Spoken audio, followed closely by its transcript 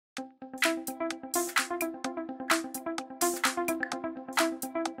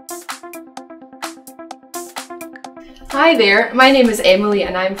Hi there, my name is Emily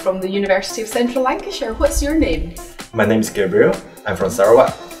and I'm from the University of Central Lancashire. What's your name? My name is Gabriel. I'm from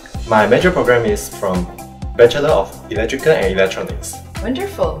Sarawak. My major program is from Bachelor of Electrical and Electronics.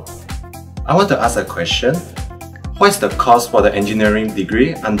 Wonderful. I want to ask a question. What is the cost for the engineering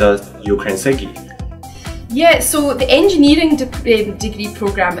degree under UCLan SEGi? Yeah, so the engineering degree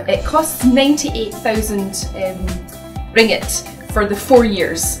program, it costs 98,000 ringgit for the 4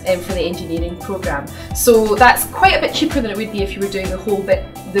 years for the engineering program. So that's quite a bit cheaper than it would be if you were doing the whole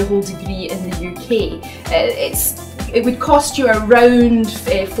degree in the UK. It would cost you around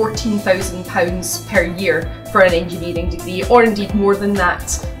 £14,000 per year for an engineering degree, or indeed more than that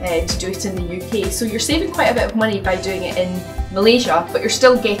to do it in the UK. So you're saving quite a bit of money by doing it in Malaysia, but you're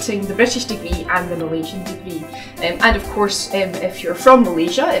still getting the British degree and the Malaysian degree. And of course, if you're from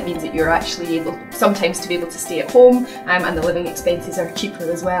Malaysia, it means that you're actually able sometimes to be able to stay at home, and the living expenses are cheaper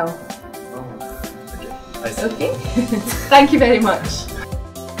as well. Oh, okay. I see. Okay, thank you very much.